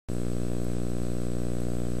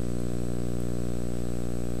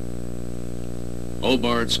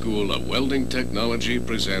Hobart School of Welding Technology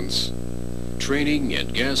presents Training in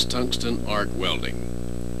Gas Tungsten Arc Welding.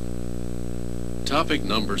 Topic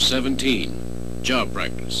number 17, Job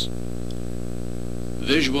Practice.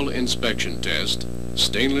 Visual Inspection Test,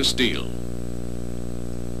 Stainless Steel.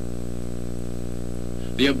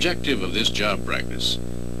 The objective of this job practice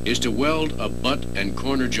is to weld a butt and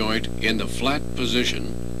corner joint in the flat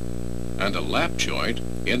position and a lap joint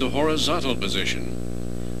in the horizontal position,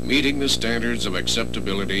 meeting the standards of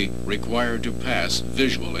acceptability required to pass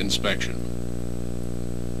visual inspection.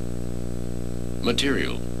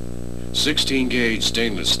 Material: 16-gauge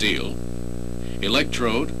stainless steel,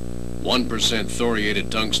 electrode 1%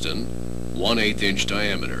 thoriated tungsten, 1/8 inch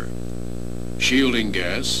diameter, shielding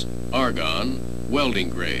gas, argon, welding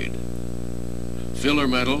grade, filler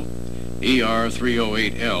metal,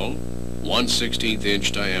 ER308L, 1/16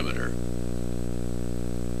 inch diameter.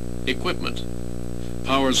 Equipment: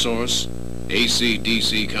 power source,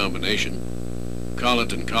 AC-DC combination,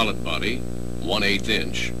 collet and collet body, 1/8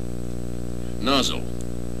 inch. Nozzle,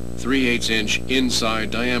 3/8 inch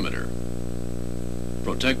inside diameter.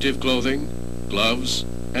 Protective clothing, gloves,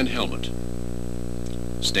 and helmet.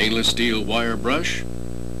 Stainless steel wire brush,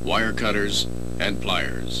 wire cutters, and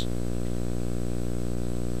pliers.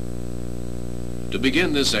 To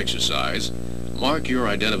begin this exercise, mark your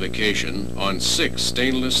identification on 6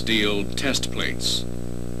 stainless steel test plates.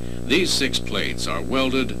 These 6 plates are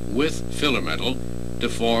welded with filler metal to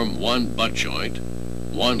form 1 butt joint,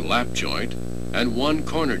 1 lap joint, and 1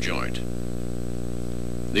 corner joint.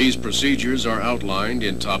 These procedures are outlined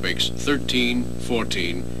in topics 13,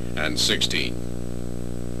 14, and 16.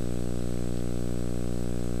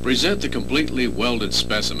 Present the completely welded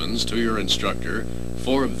specimens to your instructor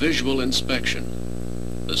for visual inspection.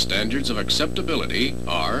 The standards of acceptability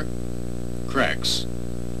are: cracks.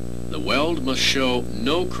 The weld must show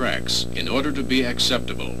no cracks in order to be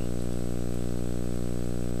acceptable.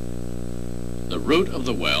 The root of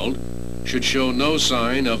the weld should show no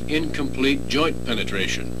sign of incomplete joint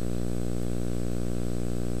penetration.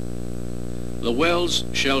 The welds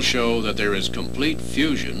shall show that there is complete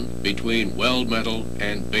fusion between weld metal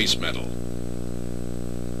and base metal.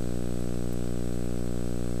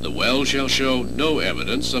 The weld shall show no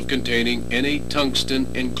evidence of containing any tungsten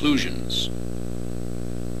inclusions.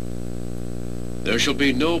 There shall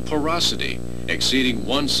be no porosity exceeding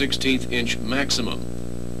 1/16 inch maximum,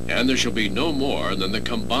 and there shall be no more than the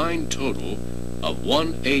combined total of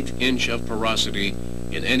 1/8 inch of porosity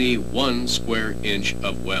in any 1 square inch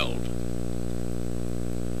of weld.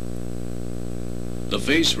 The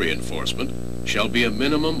face reinforcement shall be a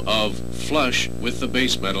minimum of flush with the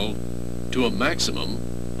base metal to a maximum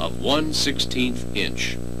of 1/16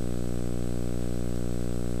 inch.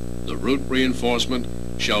 The root reinforcement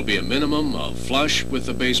shall be a minimum of flush with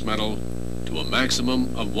the base metal to a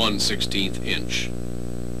maximum of 1/16 inch.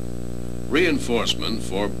 Reinforcement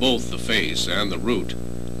for both the face and the root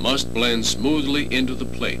must blend smoothly into the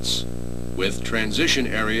plates, with transition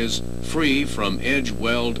areas free from edge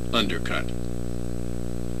weld undercut.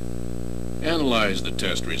 Analyze the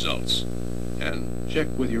test results and check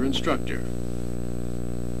with your instructor.